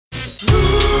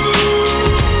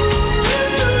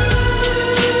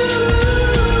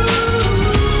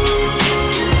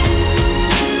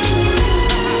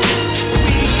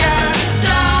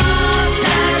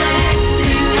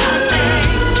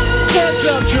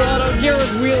Toronto.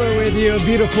 Garrett Wheeler with you. A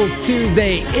beautiful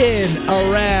Tuesday in,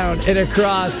 around, and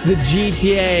across the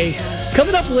GTA.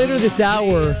 Coming up later this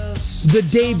hour, the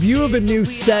debut of a new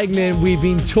segment we've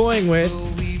been toying with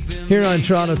here on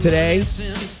Toronto Today.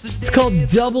 It's called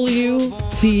WTF.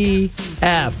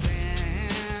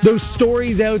 Those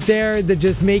stories out there that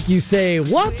just make you say,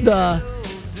 what the?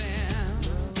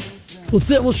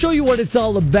 We'll show you what it's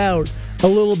all about a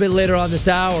little bit later on this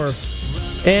hour.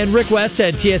 And Rick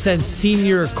Westhead, TSN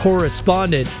Senior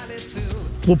Correspondent,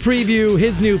 will preview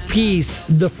his new piece,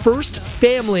 The First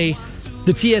Family.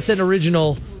 The TSN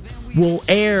original will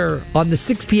air on the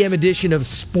 6 p.m. edition of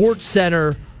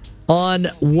SportsCenter on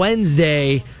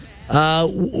Wednesday.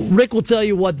 Rick will tell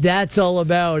you what that's all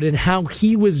about and how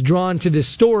he was drawn to this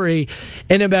story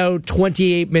in about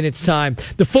 28 minutes' time.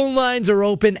 The phone lines are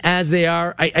open as they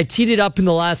are. I teed it up in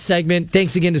the last segment.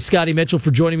 Thanks again to Scotty Mitchell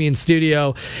for joining me in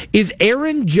studio. Is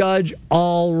Aaron Judge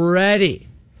already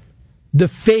the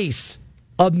face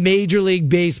of Major League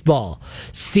Baseball?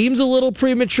 Seems a little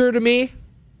premature to me.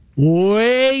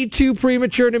 Way too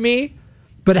premature to me.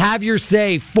 But have your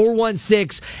say,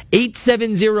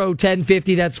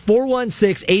 416-870-1050. That's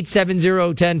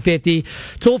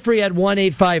 416-870-1050. Toll free at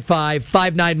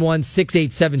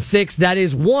 1-855-591-6876. That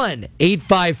is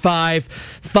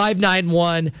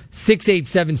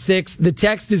 1-855-591-6876. The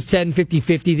text is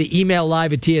 105050. The email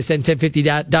live at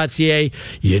tsn1050.ca.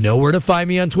 You know where to find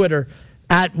me on Twitter,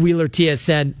 at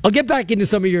WheelerTSN. I'll get back into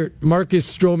some of your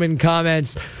Marcus Stroman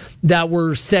comments that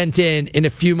were sent in a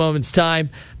few moments' time.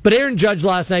 But Aaron Judge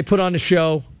last night put on a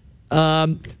show.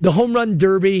 The home run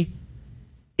derby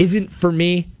isn't for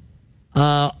me.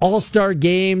 All-star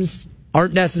games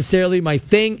aren't necessarily my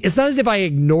thing. It's not as if I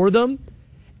ignore them.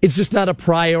 It's just not a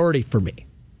priority for me.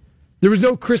 There was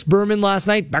no Chris Berman last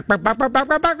night.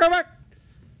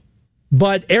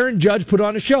 But Aaron Judge put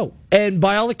on a show. And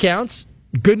by all accounts,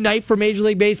 good night for Major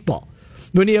League Baseball.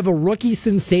 When you have a rookie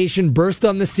sensation burst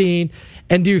on the scene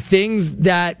and do things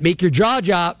that make your jaw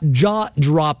drop,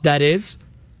 that is,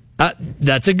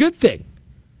 that's a good thing.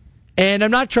 And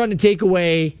I'm not trying to take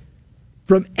away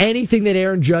from anything that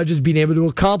Aaron Judge has been able to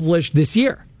accomplish this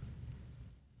year.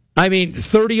 I mean,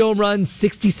 30 home runs,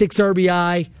 66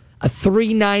 RBI, a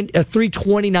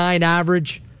 329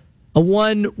 average, a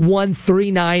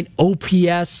 1.139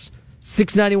 OPS,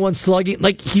 691 slugging.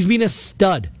 Like, he's been a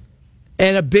stud.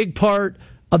 And a big part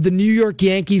of the New York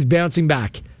Yankees bouncing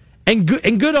back. And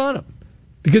good on him.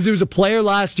 Because there was a player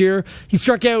last year, he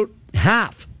struck out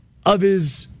half of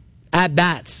his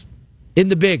at-bats in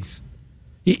the bigs.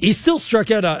 He still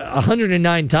struck out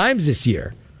 109 times this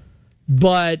year.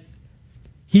 But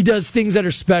he does things that are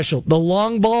special. The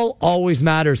long ball always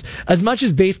matters. As much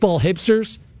as baseball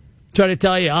hipsters try to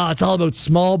tell you, it's all about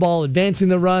small ball, advancing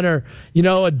the runner,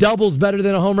 a double's better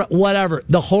than a home run, whatever.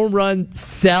 The home run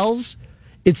sells.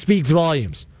 It speaks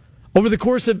volumes. Over the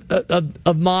course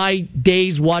of my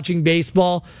days watching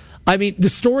baseball, I mean, the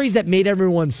stories that made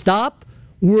everyone stop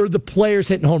were the players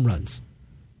hitting home runs.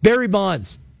 Barry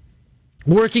Bonds,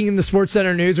 working in the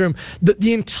SportsCenter newsroom,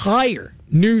 the entire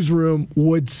newsroom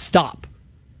would stop.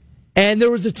 And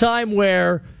there was a time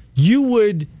where you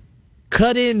would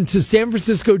cut into San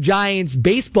Francisco Giants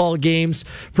baseball games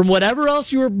from whatever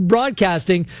else you were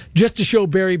broadcasting just to show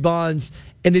Barry Bonds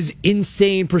and his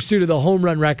insane pursuit of the home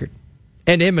run record.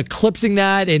 And him eclipsing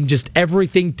that and just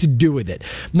everything to do with it.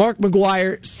 Mark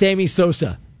McGwire, Sammy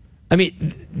Sosa. I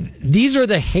mean, these are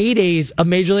the heydays of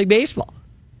Major League Baseball.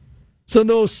 So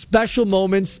those special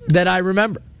moments that I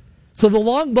remember. So the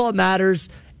long ball matters,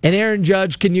 and Aaron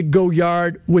Judge can go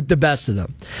yard with the best of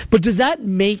them. But does that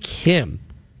make him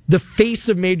the face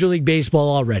of Major League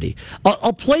Baseball already?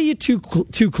 I'll play you two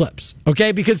clips,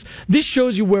 okay? Because this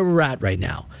shows you where we're at right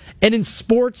now. And in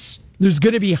sports, there's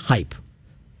going to be hype.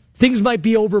 Things might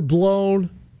be overblown.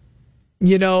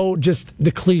 Just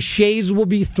the cliches will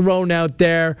be thrown out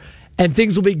there, and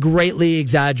things will be greatly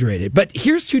exaggerated. But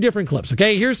here's two different clips,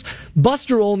 okay? Here's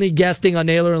Buster Olney guesting on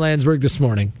Naylor and Landsberg this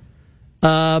morning,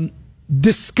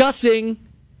 discussing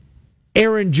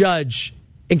Aaron Judge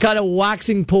and kind of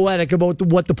waxing poetic about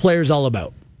what the player's all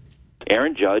about.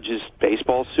 Aaron Judge is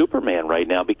baseball Superman right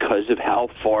now because of how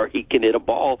far he can hit a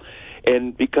ball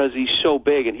and because he's so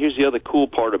big. And here's the other cool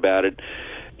part about it.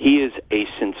 He is a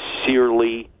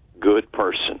sincerely good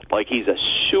person. Like, he's a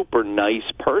super nice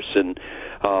person,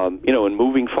 and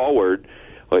moving forward,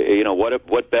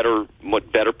 what better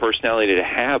personality to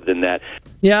have than that?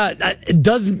 Yeah,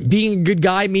 does being a good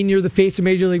guy mean you're the face of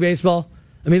Major League Baseball?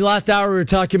 I mean, last hour we were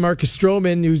talking Marcus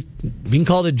Stroman, who's being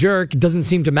called a jerk. It doesn't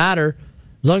seem to matter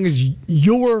as long as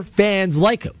your fans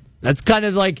like him. That's kind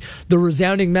of like the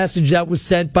resounding message that was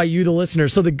sent by you, the listener.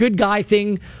 So the good guy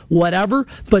thing, whatever,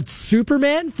 but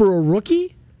Superman for a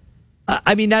rookie?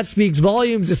 I mean, that speaks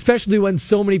volumes, especially when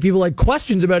so many people had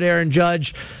questions about Aaron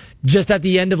Judge just at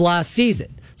the end of last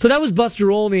season. So that was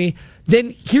Buster Olney.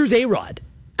 Then here's A-Rod,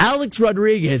 Alex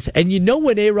Rodriguez. And you know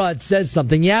when A-Rod says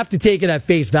something, you have to take it at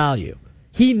face value.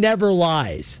 He never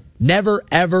lies. Never,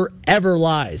 ever, ever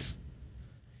lies.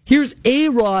 Here's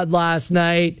A-Rod last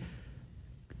night.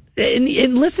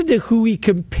 And listen to who he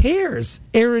compares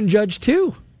Aaron Judge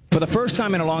to. For the first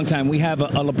time in a long time, we have a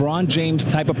LeBron James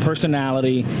type of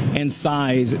personality and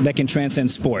size that can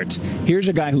transcend sport. Here's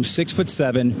a guy who's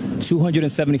 6'7",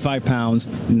 275 pounds,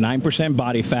 9%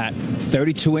 body fat,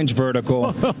 32-inch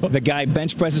vertical. The guy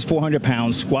bench presses 400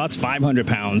 pounds, squats 500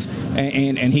 pounds,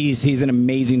 and he's an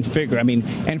amazing figure. I mean,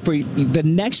 and for the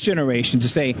next generation to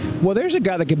say, well, there's a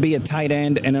guy that could be a tight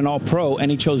end and an all-pro,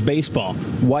 and he chose baseball.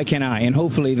 Why can't I? And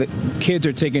hopefully the kids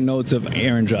are taking notes of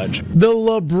Aaron Judge. The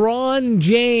LeBron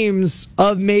James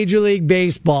of Major League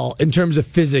Baseball in terms of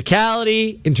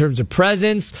physicality, in terms of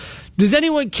presence. Does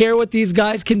anyone care what these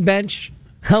guys can bench?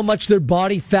 How much their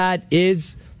body fat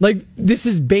is? Like, this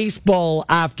is baseball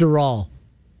after all.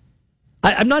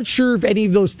 I'm not sure if any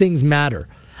of those things matter.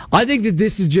 I think that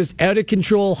this is just out of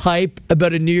control hype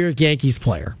about a New York Yankees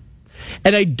player.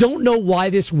 And I don't know why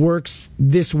this works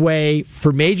this way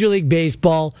for Major League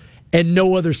Baseball and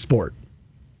no other sport.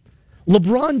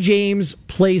 LeBron James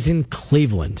plays in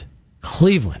Cleveland.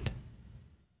 Cleveland.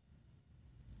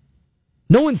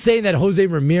 No one's saying that Jose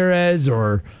Ramirez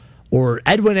or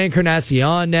Edwin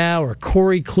Encarnacion now or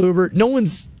Corey Kluber, no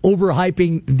one's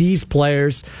overhyping these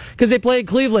players because they play in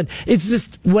Cleveland. It's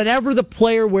just whenever the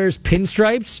player wears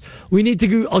pinstripes, we need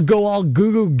to go all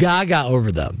goo-goo gaga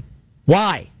over them.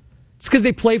 Why? It's because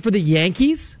they play for the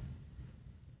Yankees?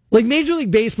 Like Major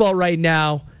League Baseball right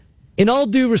now, with all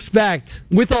due respect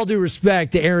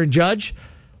to Aaron Judge,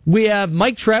 we have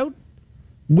Mike Trout,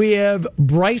 we have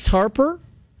Bryce Harper,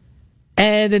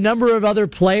 and a number of other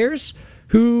players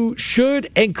who should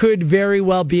and could very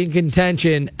well be in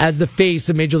contention as the face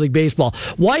of Major League Baseball.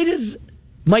 Why does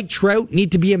Mike Trout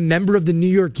need to be a member of the New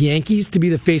York Yankees to be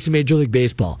the face of Major League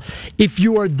Baseball? If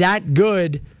you are that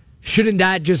good, shouldn't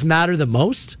that just matter the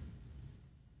most?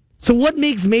 So what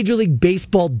makes Major League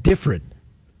Baseball different?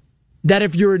 That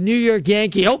if you're a New York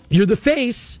Yankee, you're the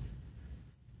face.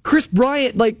 Chris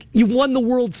Bryant, you won the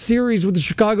World Series with the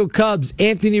Chicago Cubs,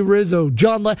 Anthony Rizzo,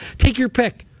 take your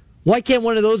pick. Why can't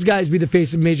one of those guys be the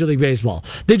face of Major League Baseball?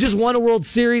 They just won a World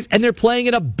Series, and they're playing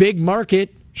in a big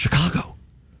market, Chicago,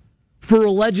 for a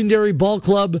legendary ball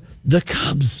club, the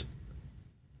Cubs.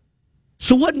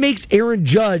 So what makes Aaron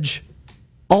Judge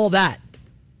all that?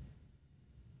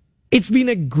 It's been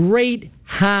a great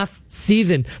half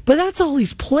season, but that's all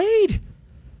he's played.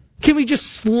 Can we just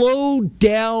slow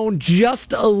down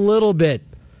just a little bit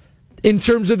in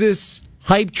terms of this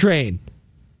hype train?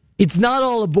 It's not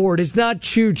all aboard. It's not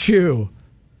choo-choo.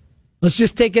 Let's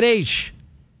just take it H.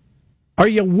 Are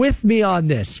you with me on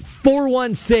this?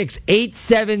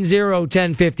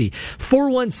 416-870-1050.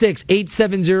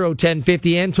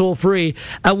 416-870-1050 and toll free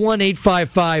at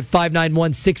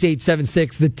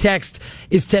 1-855-591-6876. The text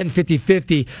is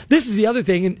 105050. This is the other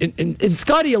thing, and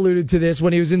Scotty alluded to this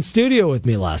when he was in studio with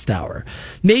me last hour.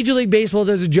 Major League Baseball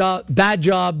does a bad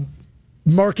job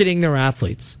marketing their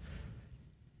athletes.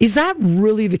 Is that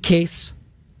really the case?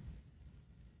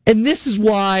 And this is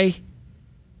why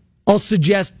I'll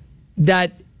suggest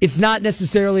that it's not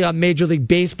necessarily on Major League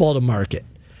Baseball to market.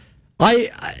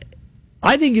 I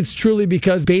think it's truly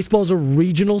because baseball is a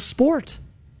regional sport.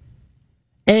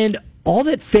 And all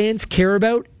that fans care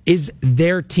about is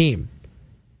their team.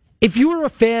 If you are a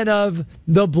fan of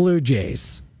the Blue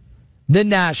Jays, the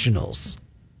Nationals,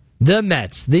 the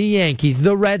Mets, the Yankees,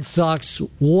 the Red Sox,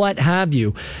 what have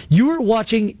you, you are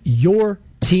watching your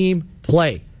team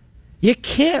play. You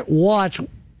can't watch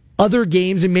other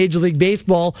games in Major League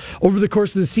Baseball over the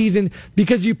course of the season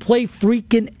because you play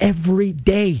freaking every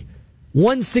day.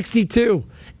 162.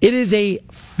 It is a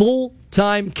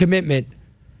full-time commitment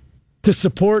to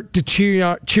support, to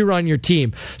cheer on your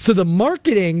team. So the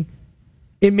marketing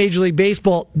in Major League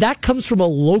Baseball, that comes from a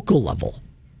local level.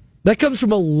 That comes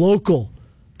from a local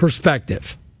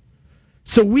perspective.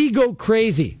 So we go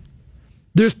crazy.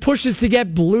 There's pushes to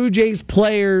get Blue Jays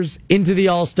players into the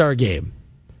All-Star game.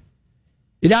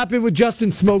 It happened with Justin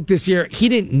Smoak this year. He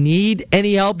didn't need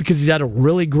any help because he's had a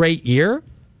really great year.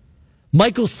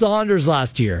 Michael Saunders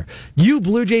last year. You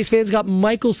Blue Jays fans got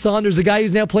Michael Saunders, a guy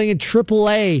who's now playing in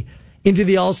AAA, into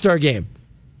the All-Star game.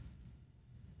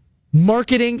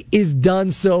 Marketing is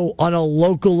done so on a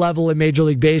local level in Major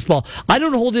League Baseball. I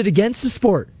don't hold it against the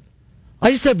sport.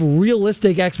 I just have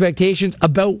realistic expectations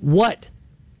about what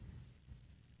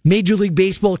Major League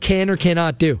Baseball can or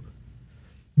cannot do.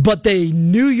 But the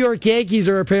New York Yankees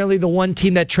are apparently the one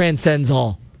team that transcends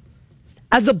all.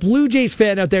 As a Blue Jays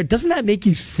fan out there, doesn't that make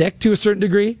you sick to a certain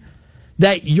degree?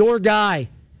 That your guy,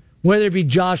 whether it be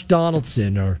Josh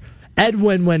Donaldson or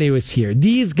Edwin when he was here,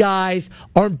 these guys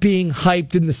aren't being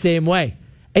hyped in the same way.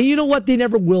 And you know what? They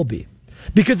never will be.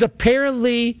 Because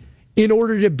apparently, in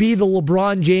order to be the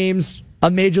LeBron James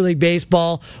of Major League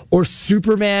Baseball or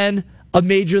Superman of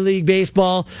Major League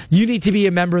Baseball, you need to be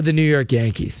a member of the New York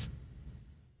Yankees.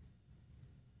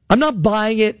 I'm not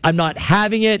buying it. I'm not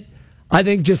having it. I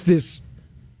think just this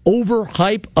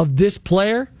overhype of this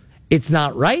player, it's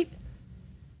not right.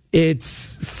 It's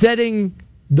setting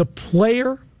the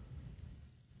player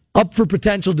up for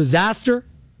potential disaster.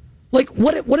 Like,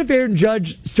 what if Aaron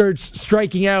Judge starts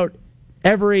striking out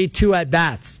every 2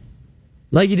 at-bats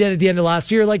like he did at the end of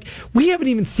last year? Like, we haven't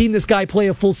even seen this guy play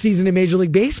a full season in Major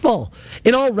League Baseball.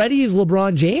 And already he's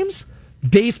LeBron James?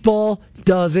 Baseball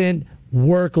doesn't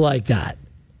work like that.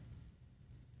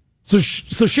 So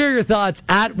share your thoughts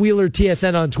at Wheeler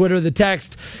TSN on Twitter. The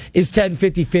text is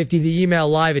 105050. The email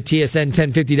live at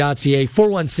tsn1050.ca,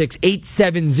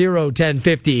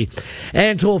 416-870-1050.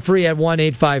 And toll free at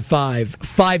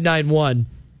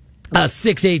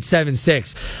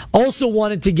 1-855-591-6876. Also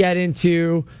wanted to get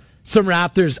into some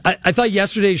Raptors. I thought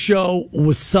yesterday's show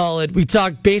was solid. We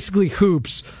talked basically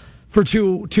hoops for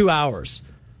two hours.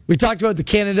 We talked about the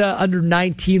Canada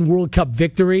Under-19 World Cup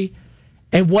victory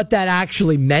and what that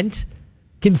actually meant,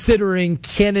 considering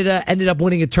Canada ended up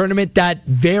winning a tournament that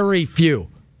very few,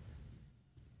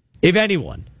 if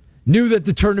anyone, knew that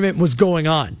the tournament was going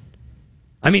on.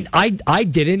 I mean, I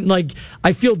didn't. Like,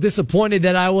 I feel disappointed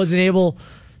that I wasn't able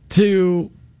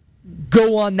to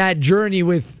go on that journey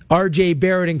with RJ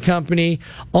Barrett and company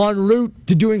en route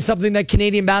to doing something that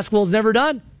Canadian basketball has never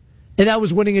done, and that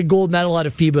was winning a gold medal at a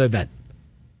FIBA event.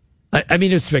 I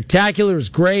mean, it was spectacular. It was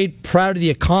great. Proud of the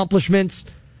accomplishments.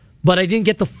 But I didn't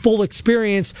get the full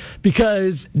experience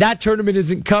because that tournament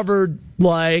isn't covered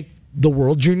like the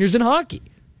World Juniors in hockey,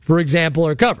 for example,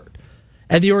 are covered.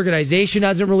 And the organization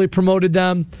hasn't really promoted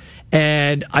them.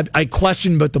 And I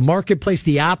question about the marketplace,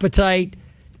 the appetite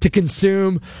to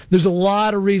consume. There's a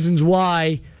lot of reasons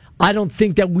why I don't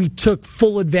think that we took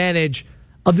full advantage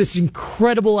of this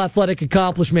incredible athletic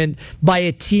accomplishment by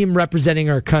a team representing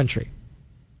our country.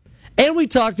 And we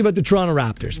talked about the Toronto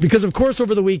Raptors because, of course,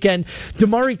 over the weekend,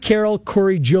 Damari Carroll,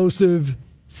 Corey Joseph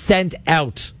sent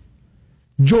out,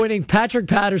 joining Patrick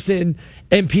Patterson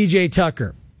and PJ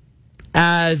Tucker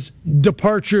as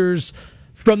departures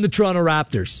from the Toronto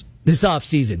Raptors this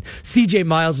offseason. CJ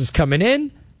Miles is coming in.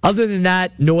 Other than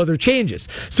that, no other changes.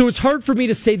 So it's hard for me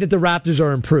to say that the Raptors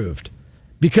are improved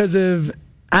because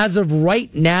as of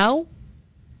right now,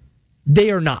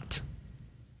 they are not.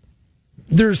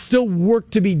 There's still work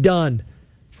to be done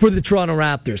for the Toronto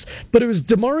Raptors. But it was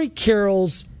Damari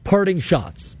Carroll's parting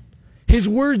shots. His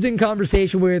words in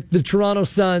conversation with the Toronto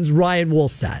Sun's Ryan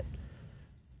Woolstat.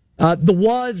 The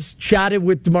Waz chatted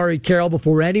with Damari Carroll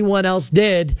before anyone else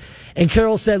did. And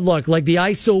Carroll said, look, like the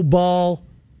ISO ball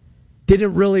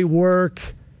didn't really work.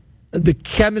 The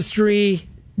chemistry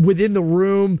within the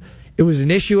room, it was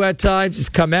an issue at times. It's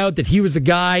come out that he was the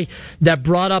guy that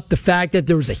brought up the fact that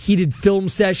there was a heated film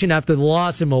session after the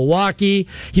loss in Milwaukee.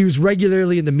 He was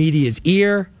regularly in the media's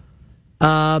ear.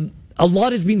 A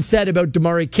lot has been said about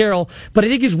Damari Carroll, but I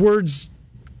think his words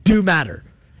do matter.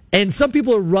 And some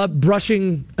people are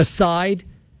brushing aside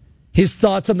his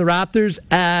thoughts on the Raptors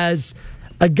as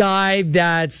a guy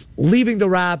that's leaving the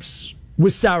Raps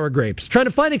with sour grapes, trying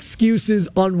to find excuses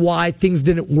on why things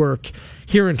didn't work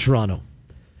here in Toronto.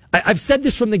 I've said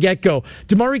this from the get-go.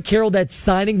 Damari Carroll, that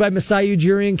signing by Masai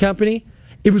Ujiri and company,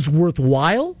 it was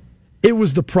worthwhile. It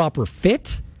was the proper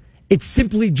fit. It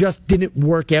simply just didn't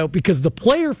work out because the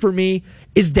player, for me,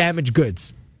 is damaged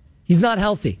goods. He's not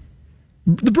healthy.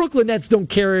 The Brooklyn Nets don't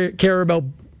care about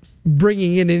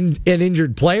bringing in an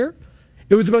injured player.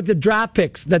 It was about the draft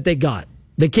picks that they got.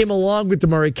 They came along with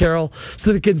Damari Carroll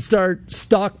so they can start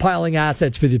stockpiling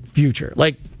assets for the future.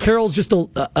 Like, Carroll's just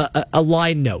a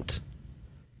line note.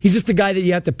 He's just a guy that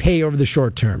you have to pay over the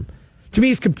short term. To me,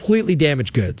 he's completely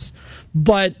damaged goods.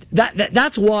 But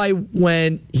that's why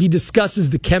when he discusses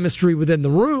the chemistry within the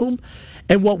room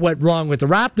and what went wrong with the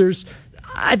Raptors,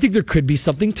 I think there could be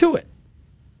something to it.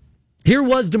 Here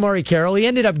was Damari Carroll. He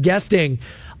ended up guesting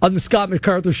on the Scott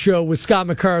MacArthur show with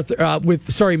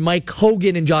Mike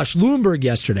Hogan and Josh Lewinberg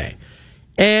yesterday.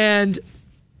 And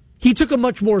he took a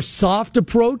much more soft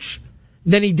approach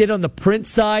than he did on the print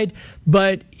side,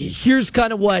 but here's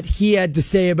kind of what he had to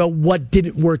say about what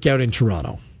didn't work out in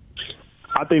Toronto.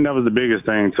 I think that was the biggest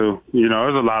thing, too.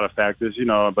 There's a lot of factors,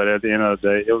 but at the end of the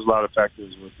day, it was a lot of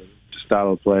factors with the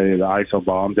style of play, the ISO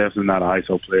ball. I'm definitely not an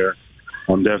ISO player.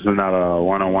 I'm definitely not a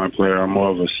one-on-one player. I'm more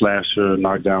of a slasher,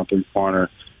 knockdown three-pointer,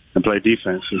 and play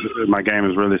defense. My game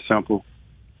is really simple.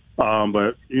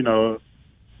 But,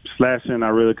 slashing, I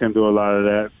really couldn't do a lot of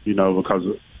that, because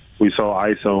we saw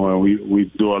ISO and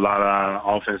we do a lot of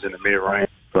our offense in the mid-range.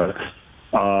 But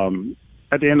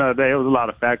at the end of the day, it was a lot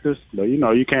of factors. But,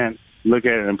 you can't look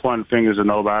at it and point fingers at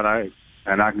nobody.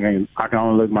 And I can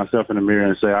only look myself in the mirror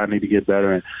and say I need to get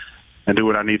better and do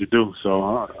what I need to do. So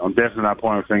I'm definitely not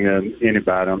pointing a finger at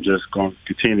anybody. I'm just going to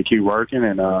continue to keep working.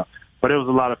 But it was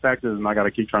a lot of factors, and I got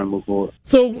to keep trying to move forward.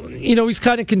 So, he's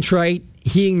kind of contrite.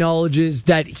 He acknowledges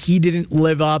that he didn't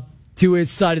live up to his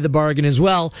side of the bargain as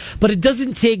well. But it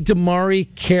doesn't take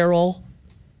Damari Carroll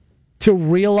to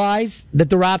realize that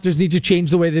the Raptors need to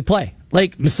change the way they play.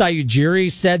 Like Masai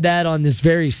Ujiri said that on this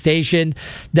very station,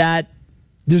 that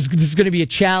this is going to be a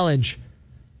challenge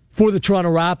for the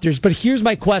Toronto Raptors. But here's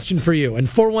my question for you. And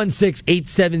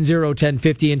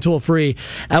 416-870-1050 and toll free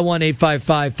at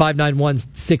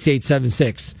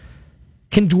 1-855-591-6876.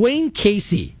 Can Dwayne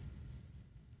Casey,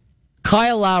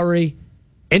 Kyle Lowry,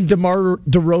 and DeMar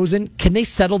DeRozan, can they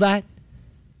settle that?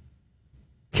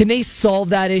 Can they solve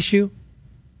that issue?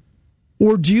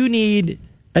 Or do you need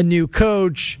a new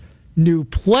coach, new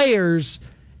players,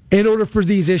 in order for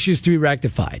these issues to be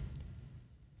rectified?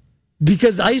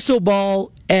 Because iso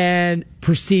ball and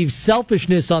perceived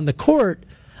selfishness on the court,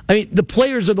 the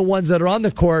players are the ones that are on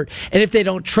the court, and if they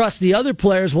don't trust the other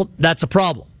players, well, that's a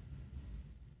problem.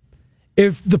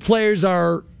 If the players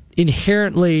are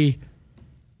inherently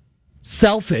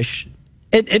selfish,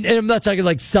 and I'm not talking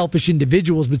like selfish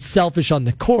individuals, but selfish on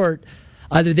the court,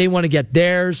 either they want to get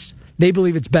theirs, they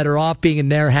believe it's better off being in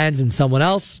their hands than someone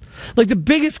else. Like, the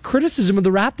biggest criticism of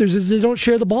the Raptors is they don't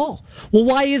share the ball. Well,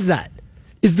 why is that?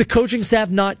 Is the coaching staff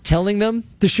not telling them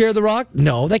to share the rock?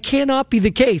 No, that cannot be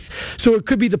the case. So it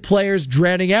could be the players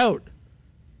drowning out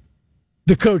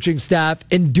the coaching staff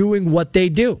and doing what they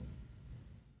do.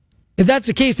 If that's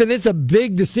the case, then it's a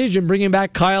big decision bringing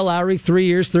back Kyle Lowry, 3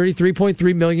 years,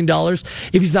 $33.3 million,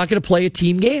 if he's not going to play a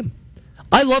team game.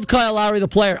 I love Kyle Lowry, the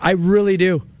player. I really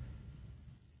do.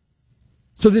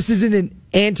 So this isn't an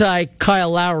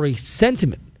anti-Kyle Lowry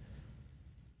sentiment.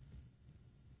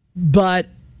 But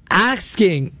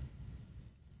asking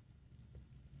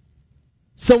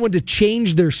someone to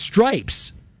change their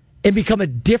stripes and become a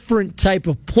different type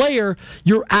of player,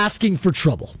 you're asking for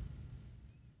trouble.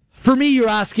 For me, you're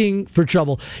asking for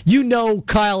trouble. You know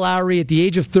Kyle Lowry at the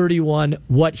age of 31,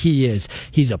 what he is.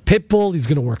 He's a pit bull. He's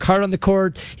going to work hard on the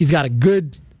court. He's got a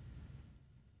good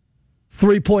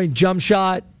three-point jump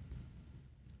shot.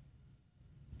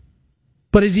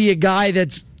 But is he a guy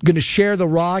that's going to share the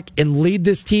rock and lead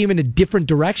this team in a different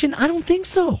direction? I don't think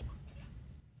so.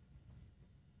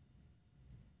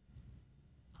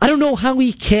 I don't know how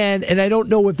he can, and I don't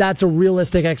know if that's a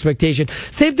realistic expectation.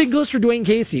 Same thing goes for Dwayne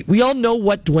Casey. We all know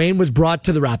what Dwayne was brought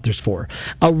to the Raptors for.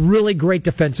 A really great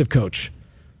defensive coach.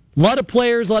 A lot of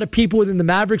players, a lot of people within the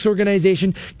Mavericks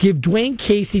organization give Dwayne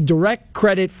Casey direct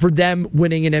credit for them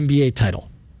winning an NBA title.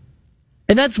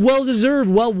 And that's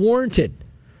well-deserved, well-warranted.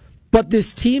 But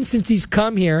this team, since he's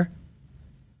come here,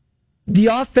 the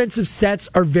offensive sets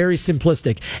are very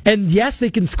simplistic. And yes, they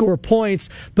can score points,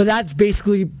 but that's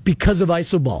basically because of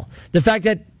iso ball. The fact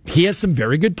that he has some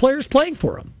very good players playing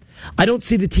for him. I don't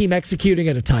see the team executing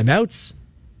out of timeouts,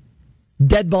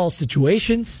 dead ball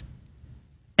situations,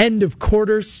 end of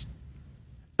quarters.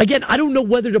 Again, I don't know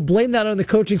whether to blame that on the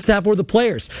coaching staff or the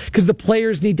players, because the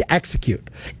players need to execute.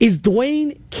 Is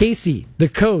Dwayne Casey, the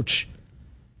coach,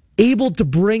 able to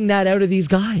bring that out of these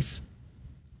guys?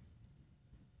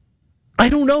 I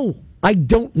don't know. I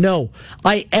don't know.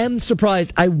 I am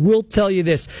surprised. I will tell you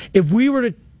this. If we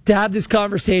were to have this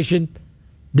conversation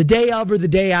the day of or the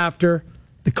day after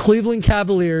the Cleveland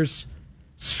Cavaliers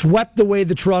swept away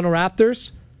the Toronto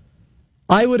Raptors,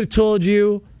 I would have told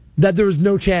you that there was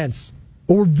no chance,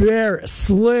 or very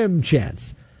slim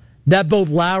chance, that both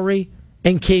Lowry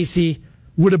and Casey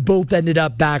would have both ended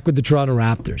up back with the Toronto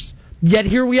Raptors. Yet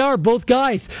here we are, both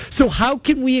guys. So how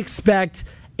can we expect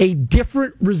a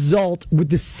different result with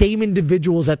the same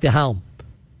individuals at the helm?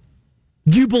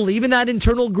 Do you believe in that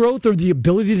internal growth or the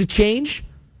ability to change?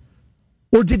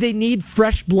 Or did they need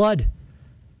fresh blood?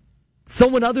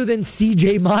 Someone other than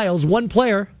C.J. Miles, one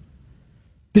player,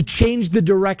 to change the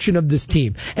direction of this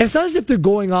team. And it's not as if they're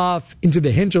going off into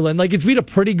the hinterland. Like, it's been a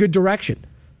pretty good direction.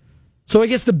 So I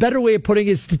guess the better way of putting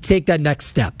it is to take that next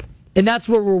step. And that's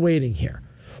what we're waiting here.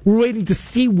 We're waiting to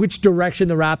see which direction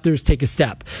the Raptors take a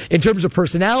step. In terms of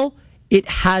personnel, it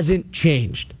hasn't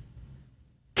changed.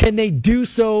 Can they do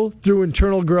so through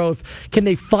internal growth? Can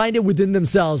they find it within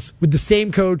themselves with the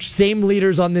same coach, same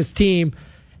leaders on this team,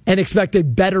 and expect a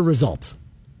better result?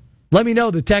 Let me know.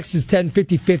 The text is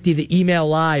 105050. The email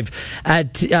live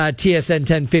at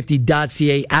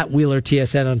tsn1050.ca, at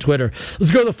WheelerTSN on Twitter.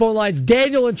 Let's go to the phone lines.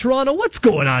 Daniel in Toronto. What's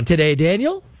going on today,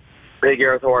 Daniel? Hey,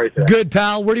 Gareth. How are you today? Good,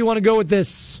 pal. Where do you want to go with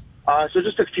this? So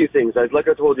just a few things. Like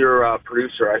I told your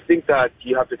producer, I think that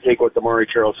you have to take what Damari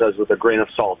Carroll says with a grain of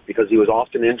salt because he was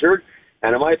often injured.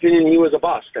 And in my opinion, he was a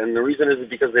bust. And the reason is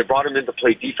because they brought him in to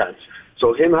play defense.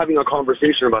 So him having a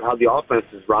conversation about how the offense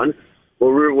is run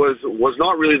was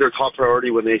not really their top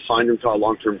priority when they signed him to a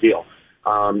long-term deal.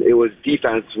 It was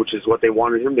defense, which is what they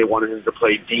wanted him. They wanted him to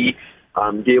play D,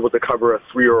 be able to cover a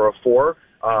 3 or a 4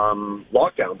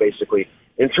 lockdown, basically.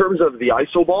 In terms of the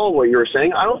ISO ball, what you were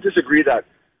saying, I don't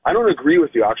agree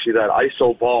with you, actually, that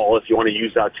ISO ball, if you want to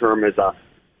use that term, is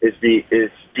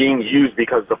being used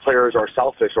because the players are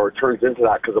selfish, or it turns into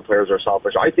that because the players are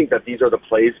selfish. I think that these are the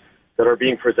plays that are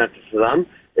being presented to them.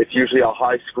 It's usually a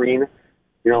high screen,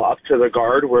 up to the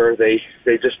guard where they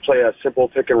just play a simple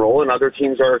pick and roll, and other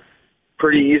teams are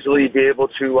pretty easily be able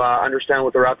to understand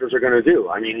what the Raptors are going to do.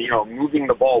 I mean, moving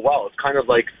the ball well, it's kind of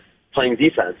like playing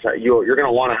defense. You're going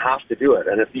to want to have to do it,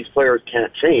 and if these players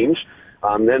can't change,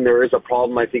 then there is a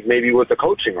problem, I think, maybe with the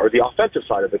coaching or the offensive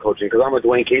side of the coaching, because I'm a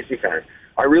Dwayne Casey fan.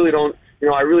 I really don't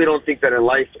think that in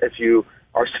life, if you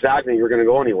are stagnant, you're going to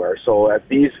go anywhere. So if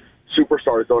these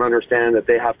superstars don't understand that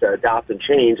they have to adapt and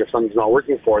change if something's not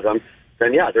working for them,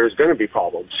 then yeah, there's going to be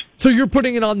problems. So you're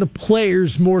putting it on the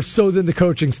players more so than the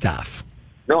coaching staff?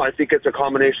 No, I think it's a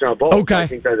combination of both. Okay. I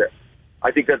think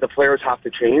that the players have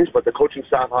to change, but the coaching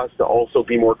staff has to also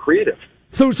be more creative.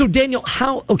 So Daniel,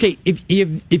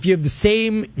 if you have the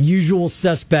same usual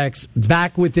suspects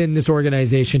back within this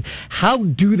organization, how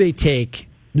do they take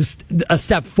a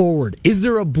step forward? Is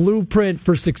there a blueprint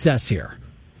for success here?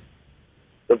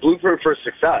 The blueprint for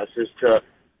success is to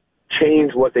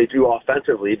change what they do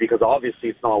offensively, because obviously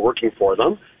it's not working for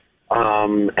them,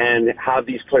 and have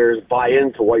these players buy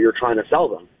into what you're trying to sell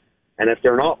them. And if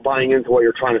they're not buying into what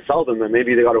you're trying to sell them, then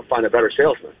maybe they got to find a better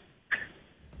salesman.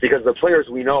 Because the players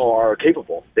we know are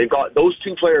capable. They've got those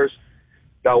two players,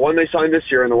 the one they signed this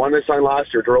year and the one they signed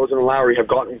last year, DeRozan and Lowry, have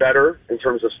gotten better in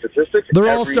terms of statistics. They're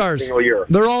all stars. Single year.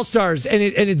 They're all stars, and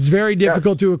it's very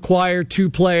difficult to acquire two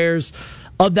players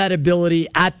of that ability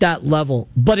at that level.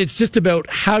 But it's just about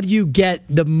how do you get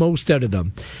the most out of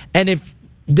them. And if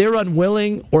they're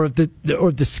unwilling, or if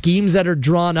the schemes that are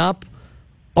drawn up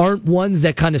aren't ones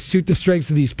that kind of suit the strengths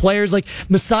of these players. Like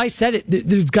Masai said it,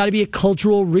 there's got to be a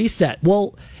cultural reset.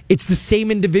 Well, it's the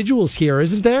same individuals here,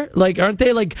 isn't there? Like, aren't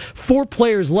they like 4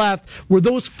 players left? Were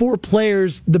those 4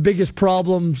 players the biggest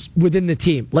problems within the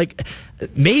team? Like,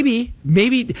 maybe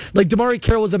like Damari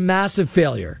Carroll was a massive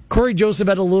failure. Corey Joseph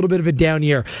had a little bit of a down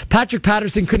year. Patrick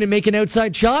Patterson couldn't make an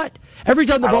outside shot. Every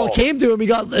time the ball came to him,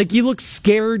 he looked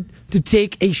scared to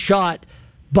take a shot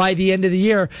by the end of the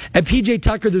year. And PJ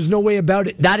Tucker, there's no way about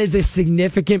it. That is a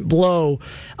significant blow,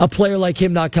 a player like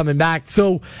him not coming back.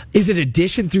 So is it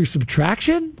addition through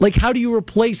subtraction? Like, how do you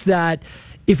replace that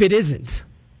if it isn't?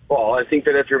 Well, I think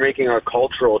that if you're making a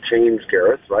cultural change,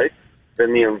 Gareth, right,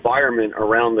 then the environment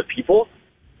around the people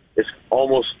is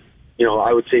almost,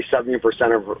 I would say 70%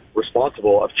 of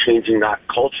responsible of changing that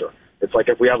culture. It's like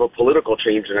if we have a political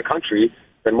change in a country,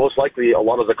 then most likely a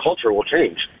lot of the culture will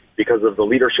change, because of the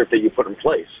leadership that you put in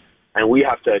place. And we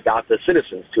have to adapt as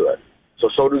citizens to it. So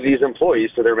do these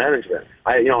employees to their management.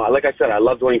 Like I said, I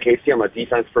love Dwayne Casey. I'm a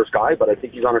defense-first guy, but I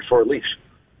think he's on a short leash.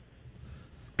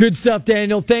 Good stuff,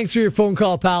 Daniel. Thanks for your phone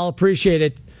call, pal. Appreciate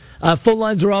it. Phone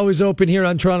lines are always open here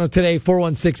on Toronto Today,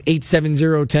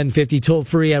 416-870-1050, toll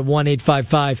free at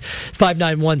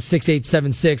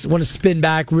 1-855-591-6876. I want to spin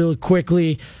back real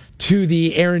quickly to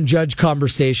the Aaron Judge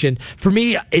conversation. For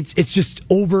me, it's just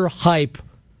overhype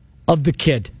of the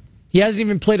kid. He hasn't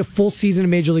even played a full season of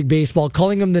Major League Baseball,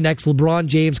 calling him the next LeBron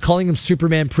James, calling him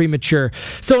Superman premature.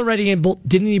 Still writing in,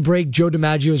 didn't he break Joe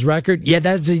DiMaggio's record? Yeah,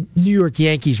 that's a New York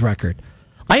Yankees record.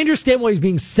 I understand why he's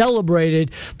being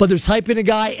celebrated, but there's hyping a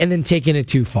guy and then taking it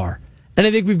too far. And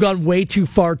I think we've gone way too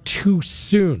far too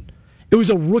soon. It was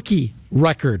a rookie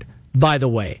record, by the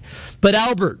way. But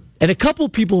Albert, and a couple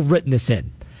people have written this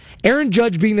in, Aaron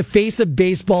Judge being the face of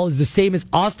baseball is the same as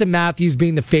Austin Matthews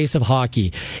being the face of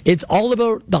hockey. It's all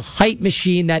about the hype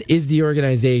machine that is the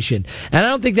organization. And I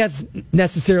don't think that's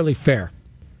necessarily fair.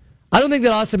 I don't think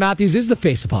that Austin Matthews is the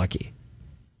face of hockey.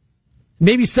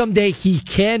 Maybe someday he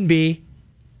can be,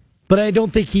 but I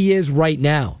don't think he is right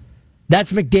now.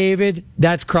 That's McDavid.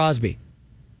 That's Crosby.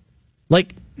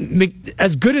 Like,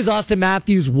 as good as Austin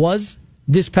Matthews was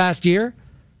this past year,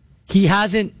 he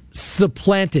hasn't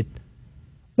supplanted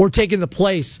or taken the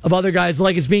place of other guys,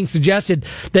 like it's being suggested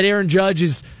that Aaron Judge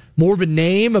is more of a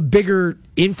name, a bigger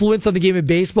influence on the game of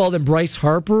baseball than Bryce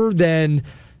Harper, than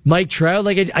Mike Trout.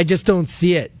 Like, I just don't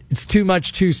see it. It's too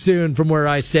much too soon from where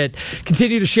I sit.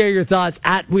 Continue to share your thoughts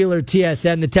at Wheeler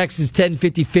TSN. The text is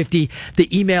 105050.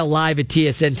 The email live at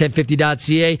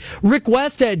tsn1050.ca. Rick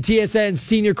Westhead, TSN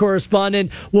senior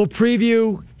correspondent, will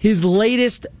preview his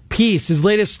latest piece, his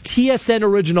latest TSN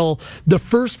original, The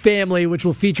First Family, which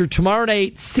will feature tomorrow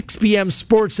night, 6 p.m.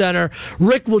 Sports Center.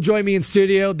 Rick will join me in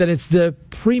studio. Then it's the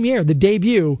premiere, the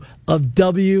debut of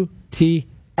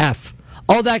WTF.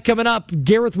 All that coming up.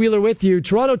 Gareth Wheeler with you.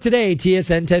 Toronto Today,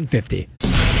 TSN 1050.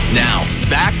 Now,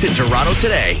 back to Toronto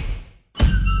Today.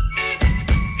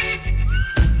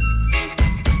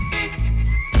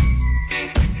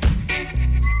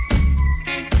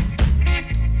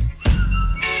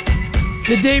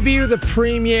 The debut, the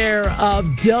premiere of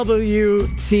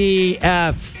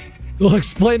WTF. We'll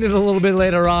explain it a little bit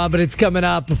later on, but it's coming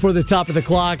up before the top of the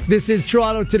clock. This is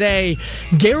Toronto Today.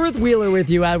 Gareth Wheeler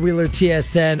with you at Wheeler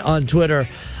TSN on Twitter.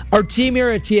 Our team here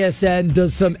at TSN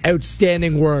does some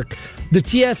outstanding work. The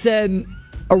TSN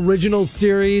Original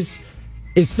Series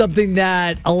is something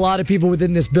that a lot of people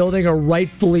within this building are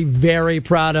rightfully very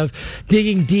proud of.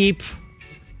 Digging deep,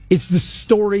 it's the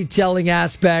storytelling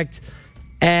aspect.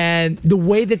 And the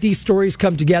way that these stories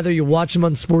come together, you watch them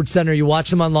on SportsCenter, you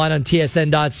watch them online on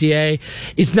tsn.ca,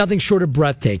 it's nothing short of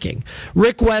breathtaking.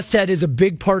 Rick Westhead is a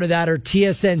big part of that, our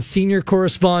TSN senior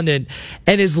correspondent,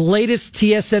 and his latest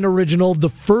TSN original, The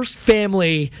First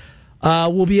Family,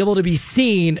 will be able to be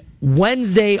seen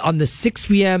Wednesday on the 6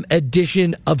 p.m.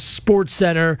 edition of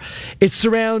SportsCenter. It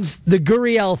surrounds the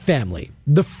Gurriel family,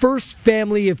 the first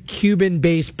family of Cuban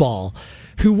baseball,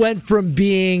 who went from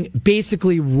being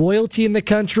basically royalty in the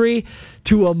country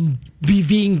to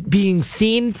being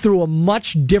seen through a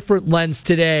much different lens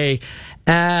today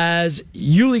as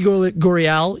Yuli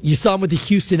Gurriel. You saw him with the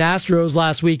Houston Astros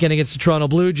last weekend against the Toronto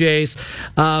Blue Jays,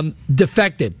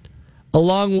 defected,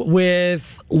 along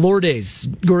with Lourdes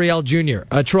Gurriel Jr.,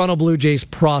 a Toronto Blue Jays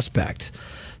prospect.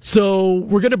 So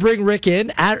we're going to bring Rick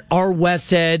in at our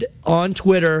Westhead on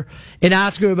Twitter and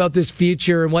ask him about this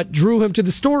feature and what drew him to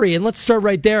the story. And let's start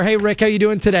right there. Hey, Rick, how you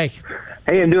doing today?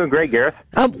 Hey, I'm doing great, Gareth.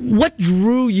 What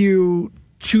drew you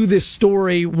to this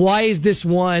story? Why is this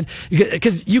one?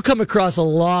 Because you come across a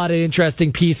lot of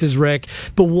interesting pieces, Rick,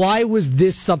 but why was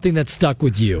this something that stuck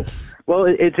with you? Well,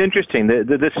 it's interesting.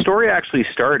 The story actually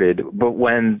started but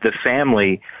when the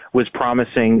family was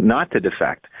promising not to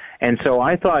defect. And so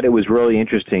I thought it was really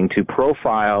interesting to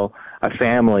profile a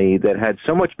family that had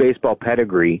so much baseball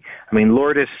pedigree. I mean,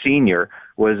 Lourdes Sr.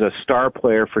 was a star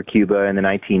player for Cuba in the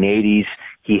 1980s.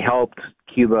 He helped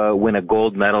Cuba win a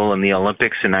gold medal in the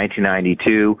Olympics in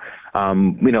 1992.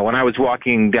 When I was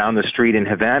walking down the street in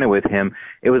Havana with him,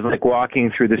 it was like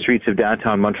walking through the streets of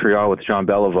downtown Montreal with Jean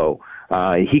Beliveau.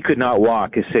 He could not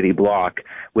walk his city block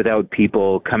without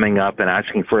people coming up and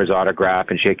asking for his autograph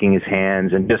and shaking his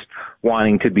hands and just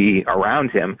wanting to be around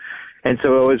him. And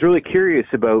so I was really curious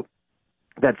about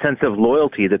that sense of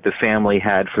loyalty that the family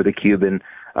had for the Cuban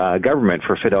government,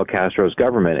 for Fidel Castro's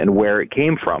government, and where it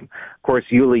came from. Of course,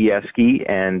 Yuli Gurriel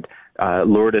and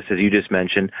Lourdes, as you just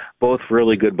mentioned, both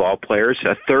really good ball players.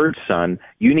 A third son,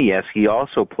 Gurriel,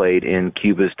 also played in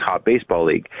Cuba's top baseball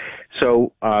league.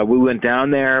 So we went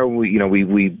down there.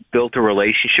 We built a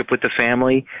relationship with the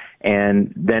family,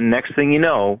 and then next thing you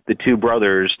know, the two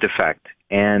brothers defect,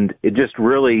 and it just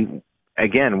really,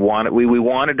 again, we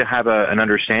wanted to have an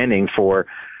understanding for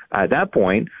at that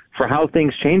point for how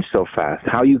things changed so fast,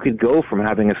 how you could go from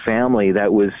having a family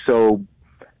that was so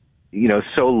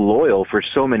loyal for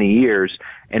so many years,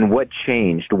 and what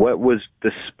changed? What was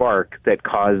the spark that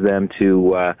caused them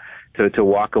to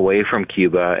walk away from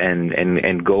Cuba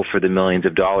and go for the millions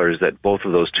of dollars that both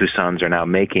of those two sons are now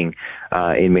making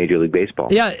in Major League Baseball?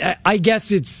 Yeah, I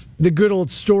guess it's the good old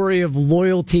story of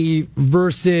loyalty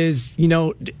versus,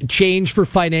 change for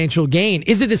financial gain.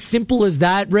 Is it as simple as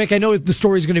that, Rick? I know the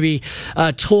story is going to be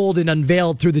told and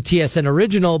unveiled through the TSN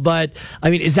original, but I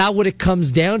mean, is that what it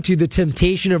comes down to, the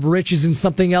temptation of riches in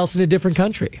something else in a different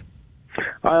country?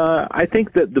 I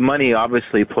think that the money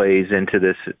obviously plays into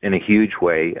this in a huge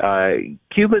way.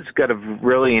 Cuba's got a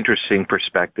really interesting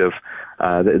perspective.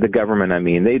 The government,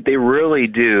 they really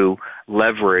do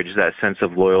leverage that sense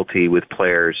of loyalty with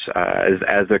players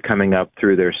as they're coming up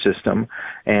through their system.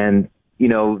 And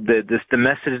the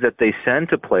message that they send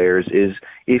to players is,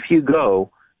 if you go,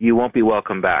 you won't be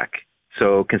welcome back.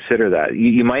 So consider that.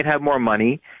 You might have more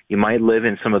money. You might live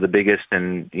in some of the biggest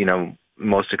and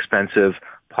most expensive,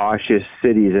 poshest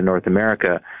cities in North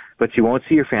America, but you won't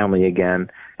see your family again.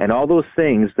 And all those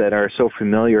things that are so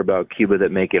familiar about Cuba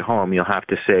that make it home, you'll have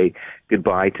to say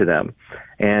goodbye to them.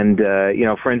 And,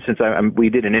 for instance, we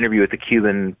did an interview with the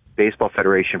Cuban Baseball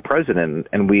Federation president,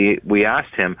 and we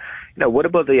asked him, what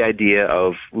about the idea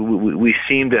of, we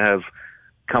seem to have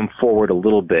come forward a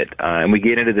little bit, and we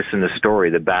get into this in the story,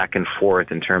 the back and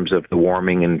forth in terms of the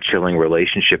warming and chilling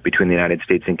relationship between the United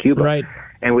States and Cuba. Right.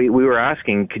 And we were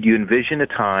asking, could you envision a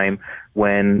time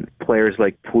when players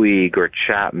like Puig or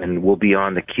Chapman will be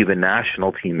on the Cuban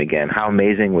national team again? How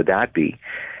amazing would that be?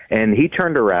 And he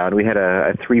turned around. We had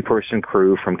a 3-person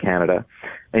crew from Canada,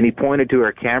 and he pointed to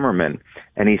our cameraman,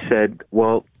 and he said,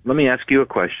 well, let me ask you a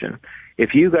question.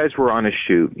 If you guys were on a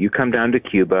shoot, you come down to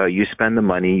Cuba, you spend the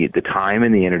money, the time,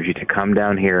 and the energy to come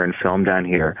down here and film down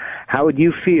here, how would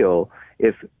you feel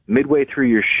if midway through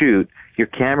your shoot, your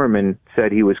cameraman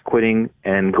said he was quitting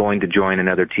and going to join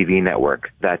another TV network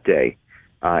that day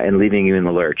and leaving you in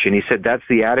the lurch? And he said that's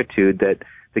the attitude that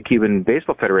the Cuban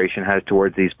Baseball Federation has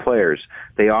towards these players.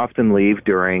 They often leave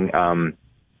during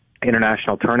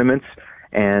international tournaments,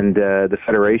 and the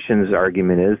Federation's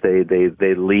argument is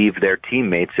they leave their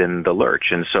teammates in the lurch.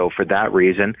 And so for that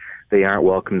reason, they aren't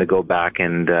welcome to go back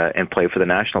and play for the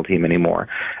national team anymore.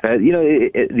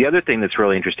 The other thing that's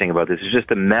really interesting about this is just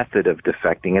the method of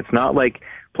defecting. It's not like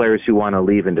players who want to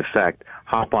leave and defect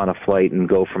hop on a flight and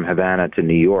go from Havana to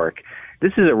New York.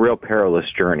 This is a real perilous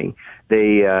journey.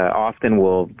 They often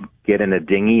will get in a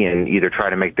dinghy and either try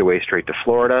to make their way straight to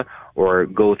Florida or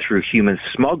go through human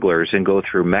smugglers and go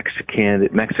through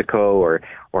Mexico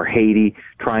or Haiti,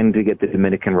 trying to get the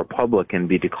Dominican Republic and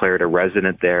be declared a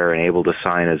resident there and able to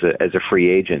sign as a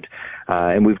free agent.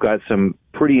 And we've got some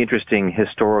pretty interesting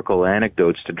historical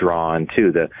anecdotes to draw on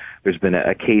too. There's been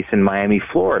a case in Miami,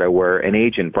 Florida, where an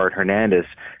agent, Bart Hernandez,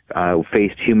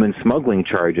 faced human smuggling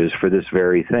charges for this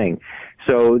very thing.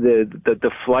 So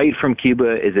the flight from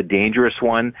Cuba is a dangerous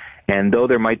one, and though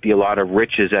there might be a lot of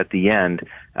riches at the end,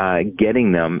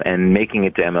 getting them and making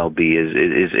it to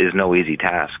MLB is no easy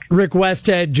task. Rick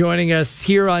Westhead joining us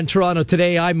here on Toronto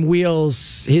Today. I'm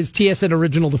Wheels. His TSN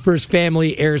original, The First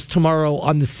Family, airs tomorrow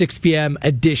on the 6 p.m.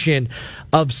 edition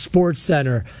of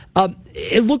SportsCenter.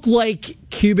 It looked like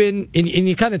Cuban, and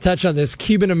you kind of touched on this,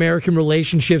 Cuban-American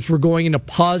relationships were going in a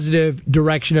positive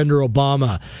direction under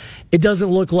Obama. It doesn't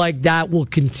look like that will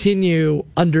continue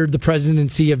under the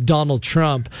presidency of Donald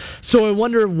Trump. So I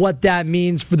wonder what that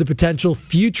means for the potential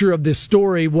future of this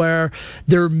story, where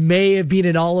there may have been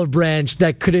an olive branch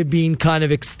that could have been kind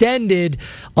of extended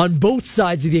on both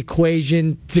sides of the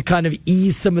equation to kind of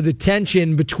ease some of the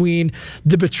tension between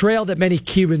the betrayal that many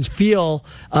Cubans feel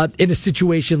in a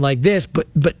situation like this. But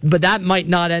that might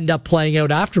not end up playing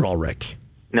out after all, Rick.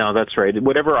 No, that's right.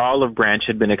 Whatever olive branch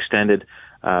had been extended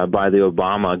by the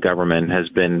Obama government has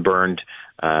been burned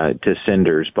to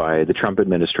cinders by the Trump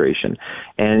administration.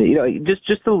 And,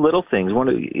 just the little things.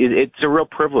 It's a real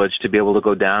privilege to be able to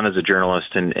go down as a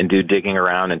journalist and do digging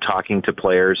around and talking to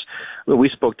players. We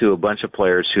spoke to a bunch of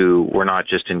players who were not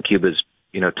just in Cuba's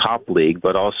top league,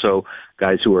 but also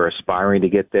guys who are aspiring to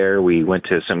get there. We went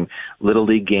to some little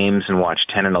league games and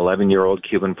watched 10 and 11-year-old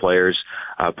Cuban players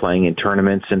playing in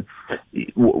tournaments. And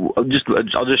I'll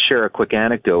just share a quick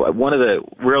anecdote. One of the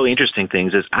really interesting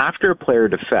things is after a player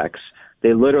defects,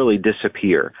 they literally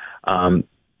disappear.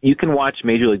 You can watch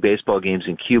Major League Baseball games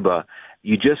in Cuba.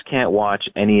 You just can't watch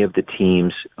any of the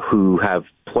teams who have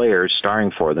players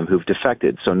starring for them who've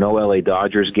defected. So no LA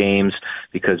Dodgers games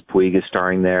because Puig is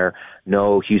starring there.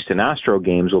 No Houston Astro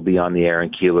games will be on the air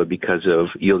in Cuba because of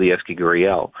Yulieski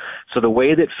Gurriel. So the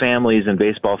way that families and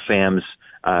baseball fans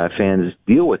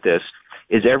deal with this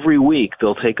is every week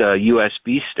they'll take a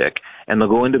USB stick and they'll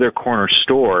go into their corner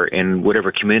store in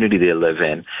whatever community they live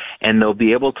in, and they'll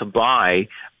be able to buy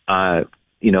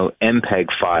MPEG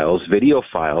files, video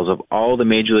files of all the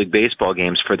Major League Baseball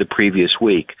games for the previous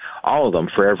week, all of them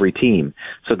for every team.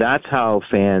 So that's how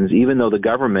fans, even though the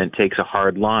government takes a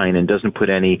hard line and doesn't put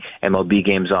any MLB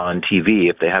games on TV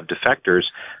if they have defectors,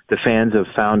 the fans have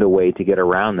found a way to get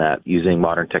around that using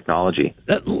modern technology.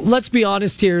 Let's be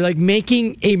honest here, like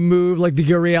making a move like the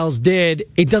Gurriels did,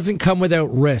 it doesn't come without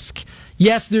risk.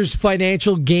 Yes, there's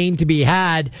financial gain to be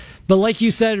had, but like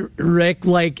you said, Rick,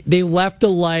 like they left a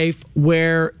life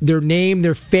where their name,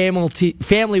 their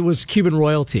family was Cuban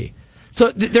royalty.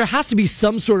 So there has to be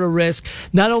some sort of risk,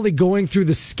 not only going through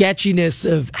the sketchiness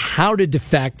of how to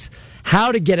defect,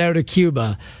 how to get out of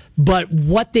Cuba, but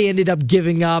what they ended up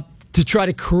giving up to try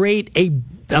to create a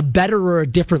better or a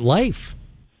different life.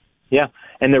 Yeah,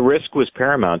 and the risk was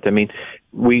paramount. I mean,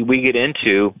 we get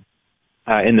into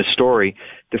in the story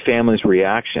the family's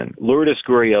reaction. Lourdes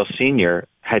Gurriel Sr.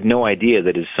 had no idea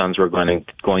that his sons were going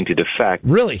to defect.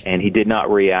 Really? And he did not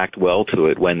react well to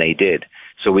it when they did.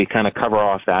 So we kind of cover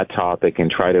off that topic and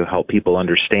try to help people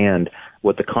understand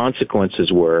what the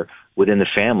consequences were within the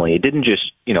family. It didn't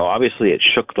just, obviously it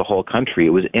shook the whole country. It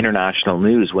was international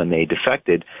news when they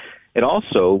defected. It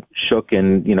also shook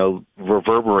and,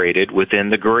 reverberated within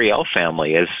the Gurriel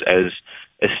family as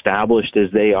established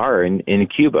as they are in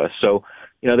Cuba. So,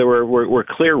 there were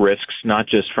clear risks, not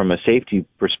just from a safety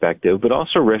perspective, but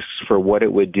also risks for what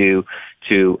it would do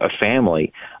to a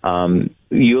family.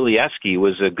 Ulieski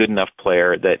was a good enough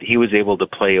player that he was able to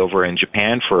play over in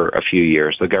Japan for a few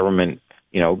years. The government,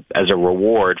 as a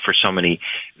reward for so many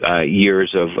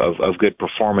years of good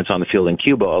performance on the field in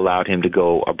Cuba, allowed him to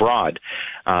go abroad.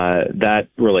 That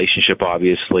relationship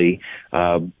obviously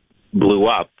blew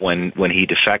up when he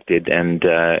defected,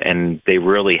 and they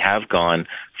really have gone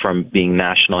from being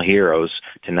national heroes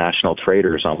to national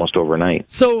traitors almost overnight.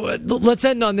 So let's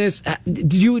end on this.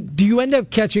 Do you end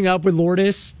up catching up with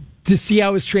Lourdes to see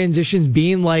how his transition's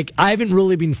been? Like, I haven't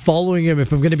really been following him,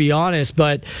 if I'm going to be honest,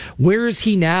 but where is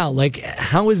he now? Like,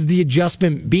 how is the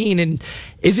adjustment been? And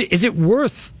is it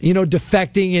worth,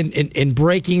 defecting and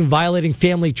breaking, violating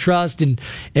family trust and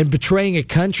betraying a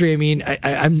country? I mean,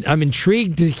 I'm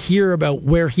intrigued to hear about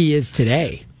where he is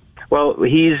today. Well,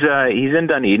 he's in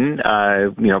Dunedin,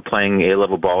 playing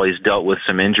A-level ball. He's dealt with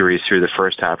some injuries through the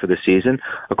first half of the season.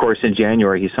 Of course, in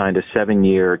January, he signed a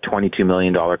 7-year, $22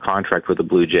 million contract with the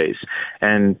Blue Jays.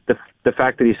 And the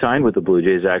fact that he signed with the Blue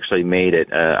Jays actually made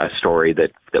it a story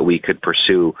that we could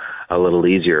pursue a little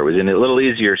easier. It was in a little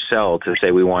easier sell to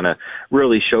say we want to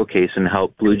really showcase and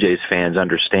help Blue Jays fans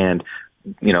understand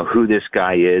who this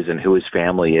guy is and who his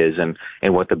family is and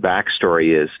what the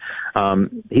backstory is.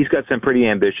 He's got some pretty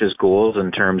ambitious goals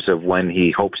in terms of when he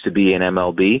hopes to be in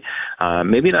MLB.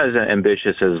 Maybe not as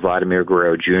ambitious as Vladimir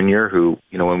Guerrero Jr., who,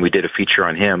 when we did a feature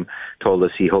on him, told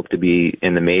us he hoped to be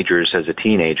in the majors as a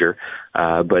teenager.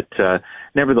 But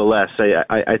nevertheless,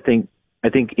 I think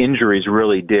injuries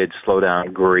really did slow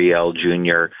down Gurriel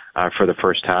Jr. For the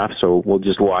first half, so we'll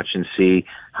just watch and see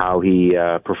how he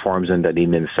performs in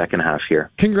the second half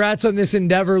here. Congrats on this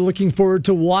endeavor. Looking forward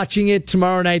to watching it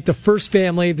tomorrow night, the First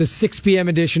Family, the 6 p.m.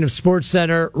 edition of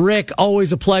SportsCenter. Rick,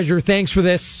 always a pleasure. Thanks for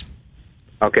this.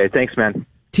 Okay, thanks, man.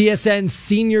 TSN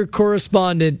senior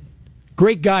correspondent,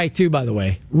 great guy too, by the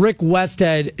way, Rick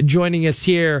Westhead, joining us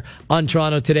here on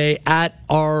Toronto Today at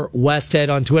R Westhead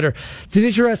on Twitter. It's an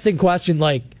interesting question,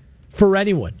 like, for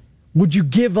anyone. Would you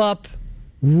give up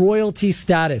royalty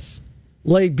status,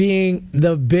 like being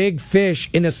the big fish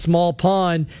in a small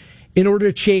pond, in order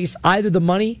to chase either the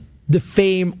money, the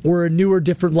fame, or a newer,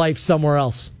 different life somewhere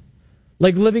else?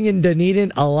 Like living in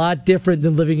Dunedin, a lot different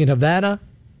than living in Havana.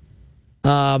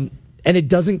 And it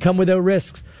doesn't come without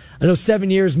risks. I know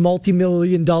 7 years,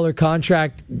 multi-million-dollar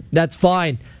contract, that's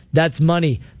fine. That's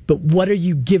money. But what are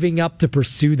you giving up to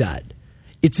pursue that?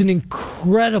 It's an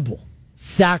incredible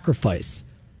sacrifice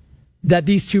that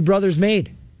these two brothers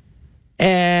made.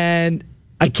 And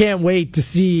I can't wait to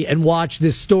see and watch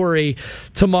this story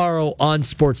tomorrow on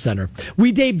SportsCenter.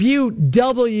 We debut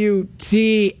WTF,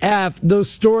 those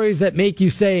stories that make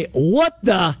you say, what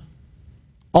the?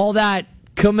 All that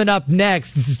coming up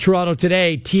next. This is Toronto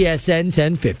Today, TSN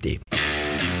 1050.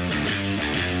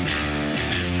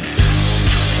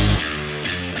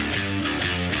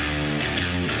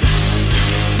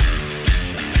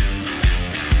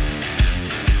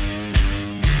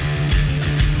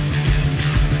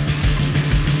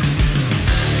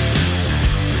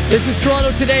 This is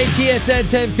Toronto Today,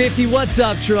 TSN 1050. What's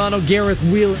up, Toronto? Gareth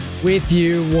Wheeler with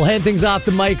you. We'll hand things off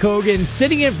to Mike Hogan,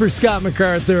 sitting in for Scott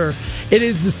MacArthur. It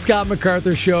is the Scott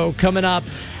MacArthur Show coming up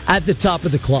at the top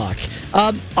of the clock.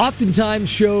 Oftentimes,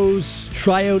 shows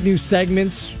try out new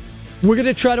segments. We're going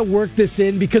to try to work this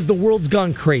in because the world's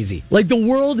gone crazy. Like, the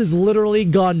world has literally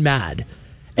gone mad.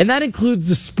 And that includes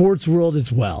the sports world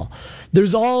as well.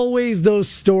 There's always those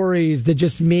stories that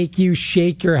just make you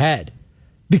shake your head.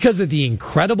 Because of the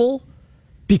incredible,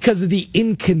 because of the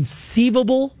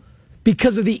inconceivable,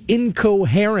 because of the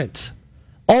incoherent.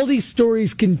 All these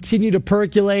stories continue to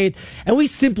percolate, and we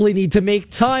simply need to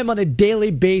make time on a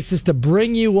daily basis to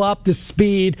bring you up to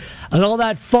speed on all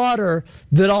that fodder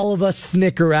that all of us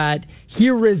snicker at.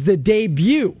 Here is the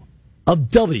debut of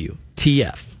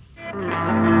WTF.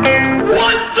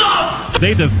 What the?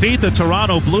 They defeat the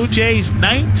Toronto Blue Jays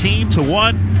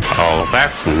 19-1. Oh,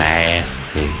 that's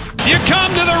nasty. You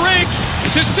come to the rink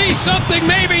to see something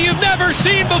maybe you've never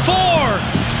seen before,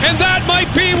 and that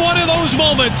might be one of those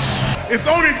moments. It's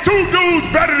only two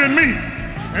dudes better than me,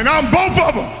 and I'm both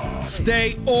of them.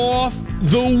 Stay off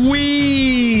the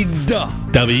weed.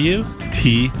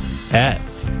 WTF.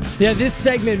 Yeah, this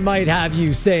segment might have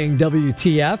you saying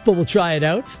WTF, but we'll try it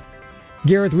out.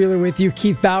 Gareth Wheeler with you,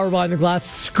 Keith Bauer behind the glass,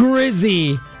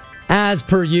 Scrizzy as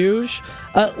per usual.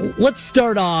 Let's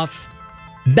start off,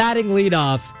 batting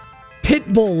leadoff,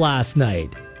 Pitbull last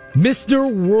night.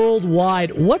 Mr.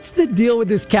 Worldwide. What's the deal with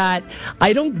this cat?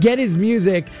 I don't get his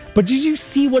music, but did you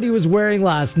see what he was wearing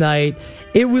last night?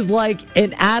 It was like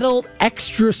an adult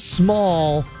extra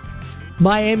small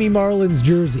Miami Marlins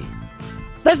jersey.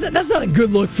 That's not a good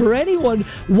look for anyone.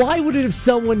 Why would it have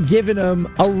someone given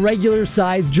him a regular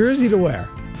size jersey to wear?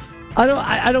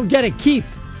 I don't get it.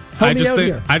 Keith, help me out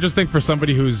here. I just think for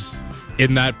somebody who's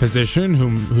in that position,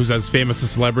 who's as famous a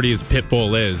celebrity as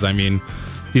Pitbull is, I mean,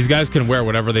 these guys can wear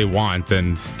whatever they want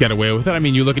and get away with it. I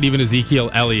mean, you look at even Ezekiel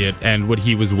Elliott and what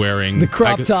he was wearing. The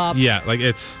crop top. Yeah, like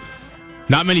it's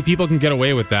not many people can get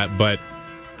away with that, but,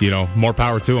 more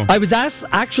power to him. I was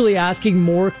actually asking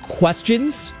more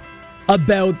questions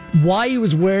about why he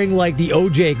was wearing like the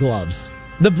OJ gloves,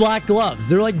 the black gloves.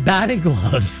 They're like batting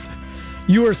gloves.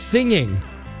 You were singing.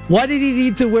 Why did he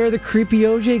need to wear the creepy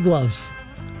OJ gloves?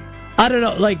 I don't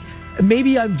know. Like,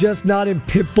 maybe I'm just not in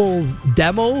Pitbull's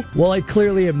demo. Well, I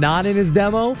clearly am not in his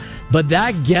demo. But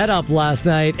that get-up last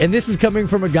night, and this is coming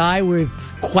from a guy with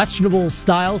questionable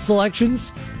style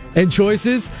selections and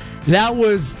choices, that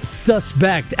was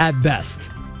suspect at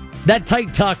best. That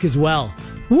tight tuck as well.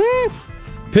 Woo!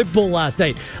 Pitbull last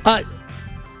night. Joel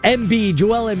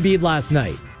Embiid last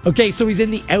night. Okay, so he's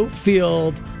in the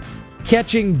outfield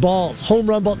catching balls, home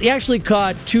run balls. He actually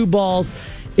caught 2 balls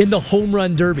in the home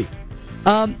run derby.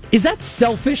 Is that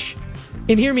selfish?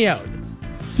 And hear me out.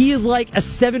 He is like a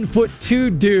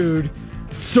 7'2" dude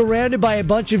surrounded by a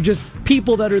bunch of just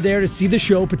people that are there to see the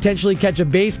show, potentially catch a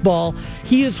baseball.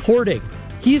 He is hoarding.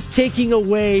 He's taking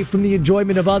away from the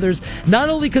enjoyment of others, not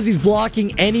only because he's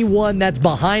blocking anyone that's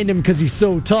behind him because he's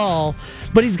so tall,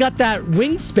 but he's got that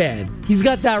wingspan. He's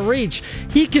got that reach.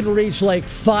 He can reach like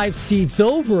 5 seats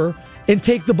over and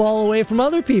take the ball away from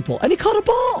other people. And he caught a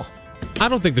ball. I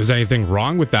don't think there's anything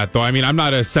wrong with that, though. I mean, I'm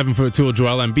not a 7'2"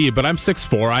 Joel Embiid, but I'm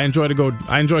 6'4". I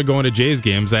enjoy going to Jays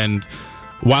games, and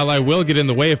while I will get in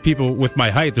the way of people with my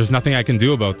height, there's nothing I can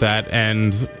do about that.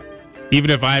 And even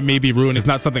if I may be ruined, it's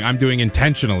not something I'm doing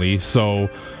intentionally. So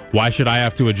why should I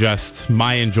have to adjust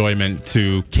my enjoyment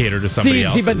to cater to somebody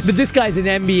else's? But this guy's an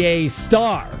NBA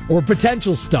star or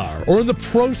potential star or in the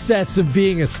process of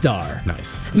being a star.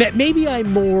 Nice. Maybe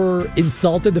I'm more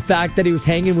insulted the fact that he was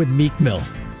hanging with Meek Mill.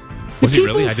 Was he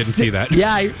really? I didn't see that.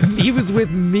 Yeah, he was with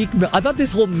Meek Mill. I thought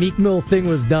this whole Meek Mill thing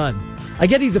was done. I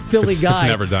get he's a Philly guy. It's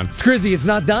never done. Scrizzy, it's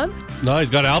not done? No,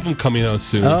 he's got an album coming out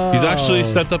soon. Oh. He's actually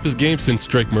stepped up his game since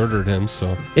Drake murdered him.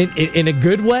 So in a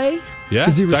good way? Yeah.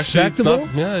 Is he respectable?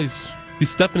 He's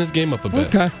stepping his game up a bit.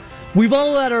 Okay. We've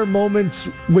all had our moments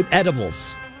with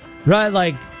edibles, right?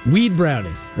 Like weed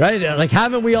brownies, right? Like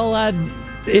haven't we all had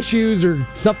issues or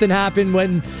something happen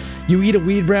when you eat a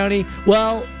weed brownie?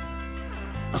 Well,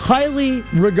 highly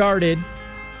regarded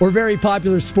or very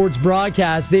popular sports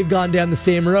broadcasts, they've gone down the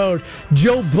same road.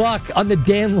 Joe Buck on the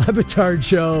Dan Le Batard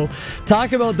show.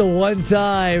 Talk about the one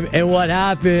time and what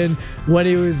happened when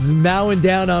he was mowing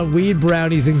down on weed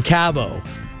brownies in Cabo.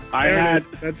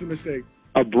 That's a mistake.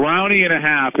 A brownie and a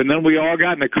half, and then we all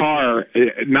got in the car,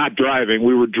 not driving.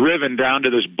 We were driven down to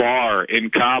this bar in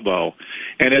Cabo.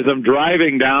 And as I'm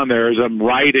driving down there, as I'm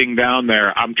riding down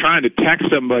there, I'm trying to text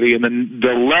somebody, and then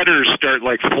the letters start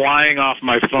like flying off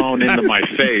my phone into my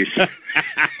face.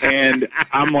 And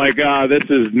I'm like, this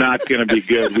is not going to be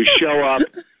good. We show up.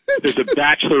 There's a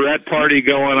bachelorette party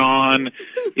going on.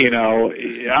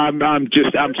 I'm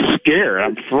scared.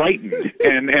 I'm frightened.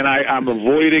 And I'm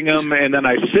avoiding them. And then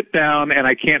I sit down and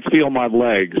I can't feel my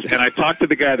legs. And I talked to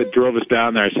the guy that drove us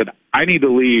down there. I said, I need to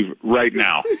leave right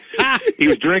now. He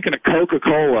was drinking a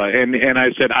Coca-Cola. And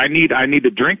I said, I need to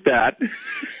drink that.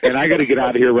 And I got to get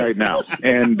out of here right now.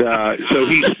 And, so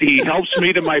he helps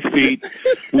me to my feet.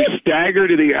 We stagger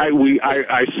to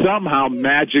I somehow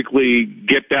magically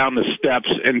get down the steps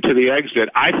and to the exit.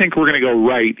 I think we're going to go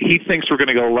right. He thinks we're going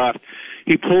to go left.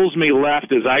 He pulls me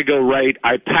left as I go right.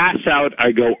 I pass out.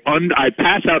 I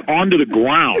pass out onto the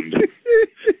ground,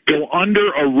 go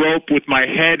under a rope with my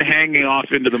head hanging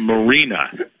off into the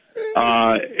marina.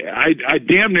 I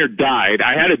damn near died.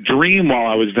 I had a dream while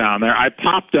I was down there. I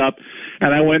popped up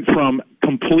and I went from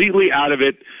completely out of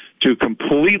it to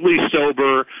completely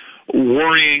sober,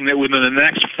 worrying that within the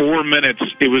next 4 minutes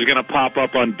it was going to pop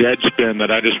up on Deadspin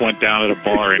that I just went down at a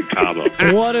bar in Cabo.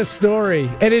 What a story.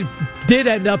 And it did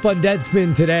end up on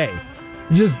Deadspin today.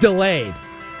 Just delayed.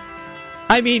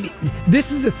 I mean,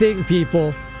 this is the thing,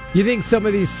 people. You think some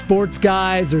of these sports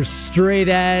guys are straight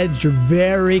edge or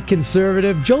very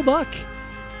conservative. Joe Buck.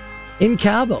 in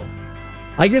Cabo.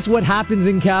 I guess what happens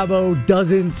in Cabo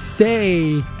doesn't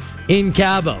stay in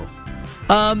Cabo.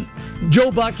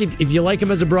 Joe Buck, if you like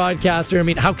him as a broadcaster, I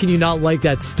mean, how can you not like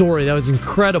that story? That was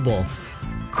incredible.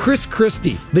 Chris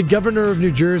Christie, the governor of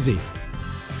New Jersey.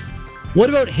 What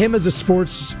about him as a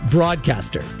sports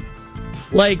broadcaster?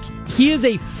 Like, he is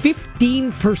a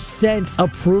 15%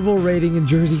 approval rating in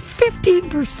Jersey.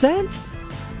 15%?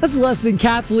 That's less than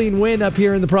Kathleen Wynne up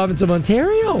here in the province of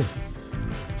Ontario.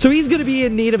 So he's going to be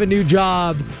in need of a new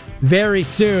job very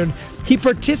soon. He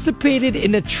participated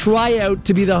in a tryout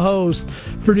to be the host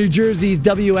for New Jersey's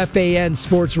WFAN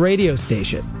sports radio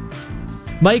station.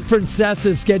 Mike Francesa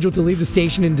is scheduled to leave the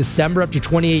station in December after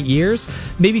 28 years.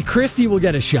 Maybe Christie will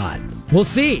get a shot. We'll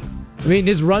see. I mean,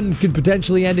 his run could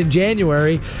potentially end in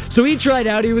January. So he tried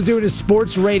out. He was doing a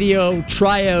sports radio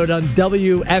tryout on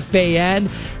WFAN.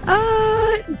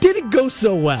 Didn't go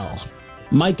so well.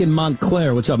 Mike in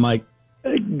Montclair. What's up, Mike?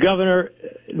 Governor,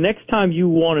 next time you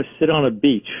want to sit on a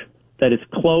beach that is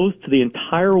closed to the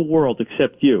entire world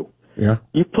except you,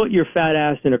 you put your fat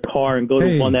ass in a car and go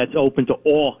to one that's open to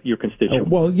all your constituents.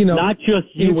 Well, you know, not just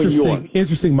you and yours.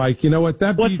 Interesting, Mike. You know what?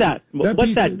 What's that?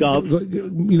 What's that, Gov?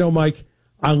 You know, Mike,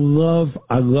 I love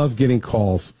getting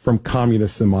calls from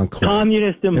communists in Montclair.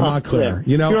 Communists in Montclair.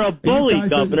 You know, you're a bully,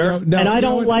 Governor, and I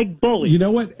don't like bullies. You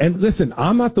know what? And listen,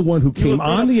 I'm not the one who came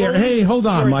on the air. Hey, hold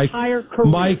on, Mike.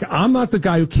 Mike, I'm not the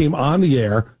guy who came on the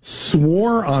air,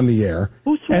 swore on the air.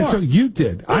 Who swore? And so you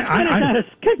did. Get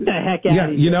the heck out of here.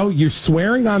 You know, you're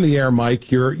swearing on the air,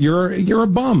 Mike. You're a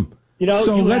bum. You know,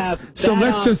 so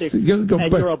let's just go.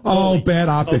 Bad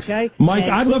optics, okay? Mike.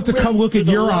 I'd love to come look at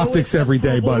your optics every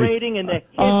day, buddy.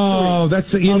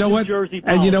 That's you know what?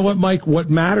 And you know what, Mike? What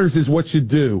matters is what you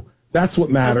do. That's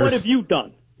what matters. And what have you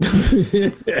done?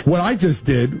 What I just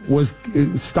did was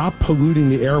stop polluting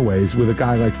the airways with a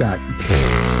guy like that.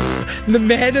 The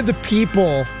man of the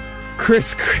people,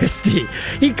 Chris Christie.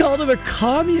 He called him a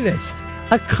communist,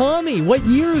 a commie. What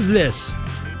year is this?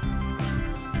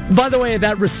 By the way,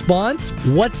 that response,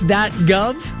 what's that,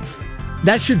 Gov?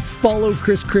 That should follow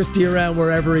Chris Christie around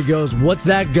wherever he goes. What's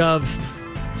that, Gov?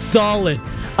 Solid.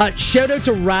 Shout out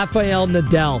to Rafael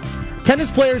Nadal.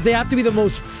 Tennis players, they have to be the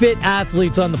most fit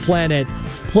athletes on the planet.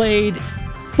 Played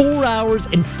 4 hours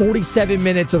and 47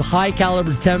 minutes of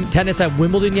high-caliber tennis at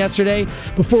Wimbledon yesterday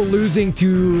before losing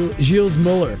to Gilles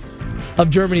Muller of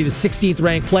Germany, the 16th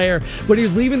ranked player. When he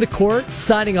was leaving the court,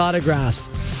 signing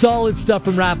autographs. Solid stuff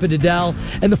from Rafa Nadal.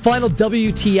 And the final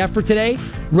WTF for today,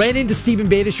 ran into Stephen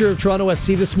Badisher of Toronto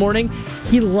FC this morning.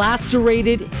 He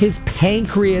lacerated his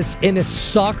pancreas in a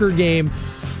soccer game,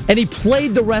 and he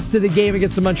played the rest of the game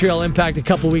against the Montreal Impact a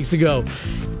couple weeks ago.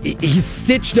 He's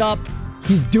stitched up.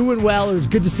 He's doing well. It was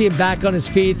good to see him back on his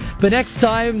feet. But next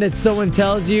time that someone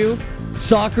tells you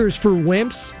soccer's for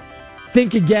wimps,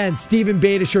 think again. Stephen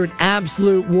Badisher, an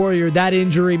absolute warrior. That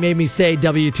injury made me say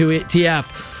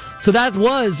WTF. So that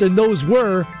was, and those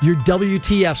were, your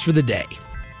WTFs for the day.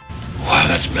 Wow,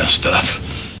 that's messed up.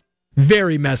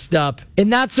 Very messed up.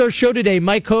 And that's our show today.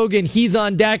 Mike Hogan, he's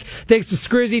on deck. Thanks to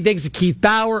Scrizzy. Thanks to Keith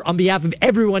Bauer. On behalf of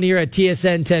everyone here at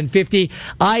TSN 1050,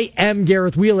 I am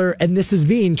Gareth Wheeler, and this has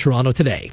been Toronto Today.